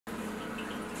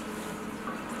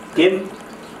Kim?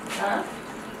 Huh?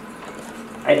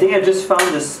 I think I just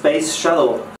found the space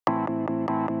shuttle.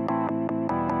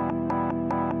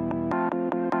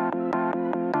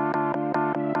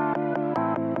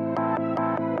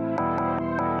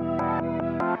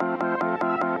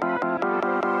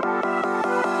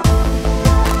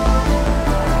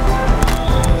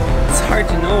 It's hard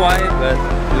to know why, but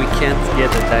we can't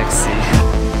get a taxi.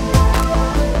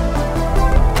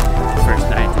 First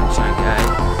night in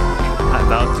Shanghai.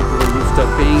 About to go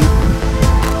rooftoping.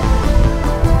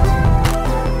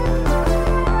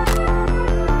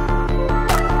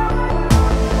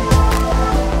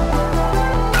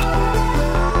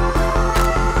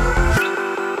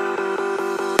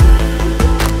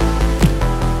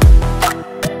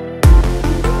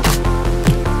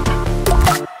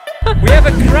 We have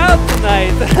a crowd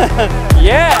tonight!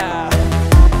 Yeah!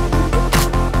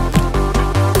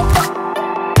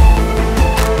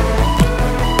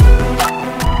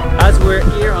 As we're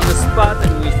here on the spot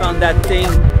and we found that thing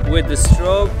with the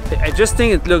strobe, I just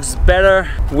think it looks better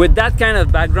with that kind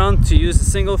of background to use a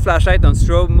single flashlight on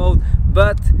strobe mode.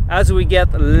 But as we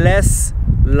get less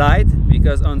light,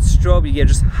 because on strobe you get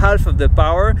just half of the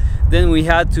power, then we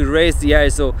had to raise the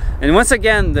ISO. And once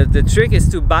again, the trick is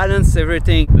to balance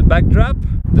everything: the backdrop,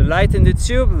 the light in the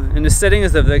tube, and the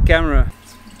settings of the camera.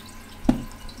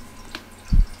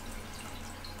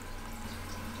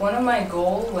 One of my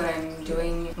goals when I'm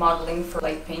doing modeling for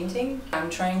light painting, I'm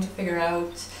trying to figure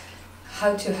out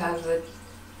how to have a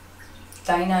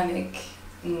dynamic,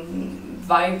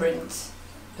 vibrant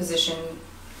position,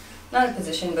 not a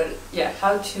position, but yeah,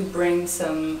 how to bring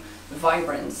some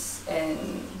vibrance and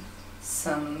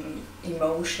some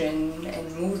emotion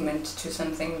and movement to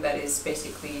something that is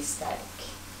basically static.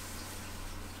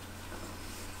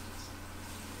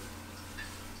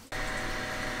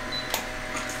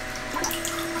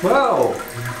 Wow!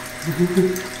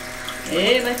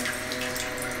 Hey, man.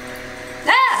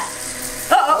 Ah!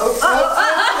 Uh-oh!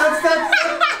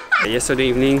 Yesterday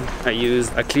evening I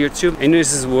used a clear tube, and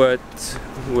this is what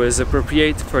was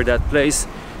appropriate for that place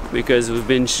because we've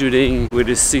been shooting with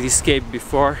a cityscape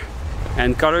before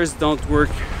and colors don't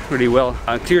work really well.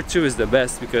 A clear tube is the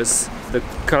best because the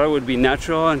color would be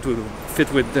natural and would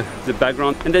fit with the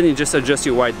background, and then you just adjust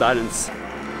your white balance.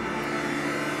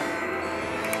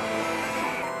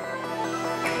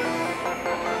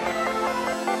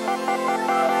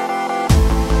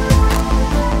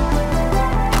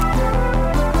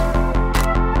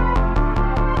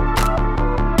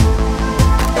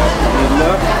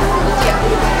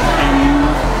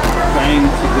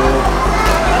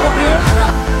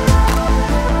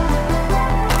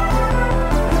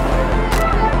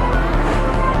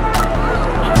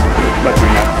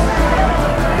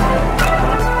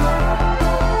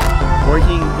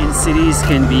 Working in cities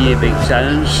can be a big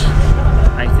challenge.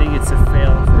 I think it's a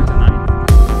fail for tonight.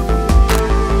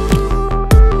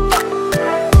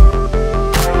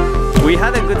 We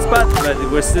had a good spot, but it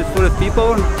was still full of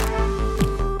people.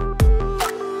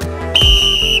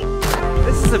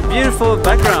 This is a beautiful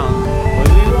background, but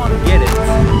we won't get it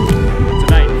tonight.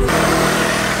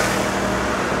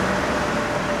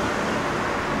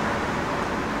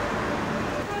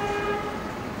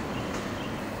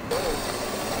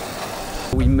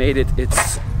 We made it.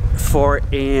 It's 4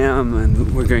 AM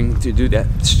and we're going to do that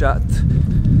shot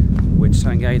with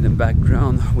Shanghai in the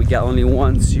background. We got only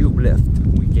one tube left.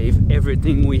 We gave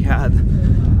everything we had.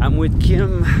 I'm with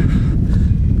Kim.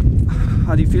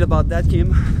 How do you feel about that,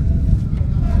 Kim?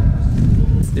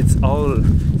 It's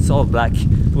all black.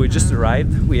 We just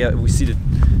arrived. We see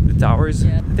the towers.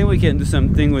 Yeah. I think we can do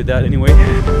something with that anyway.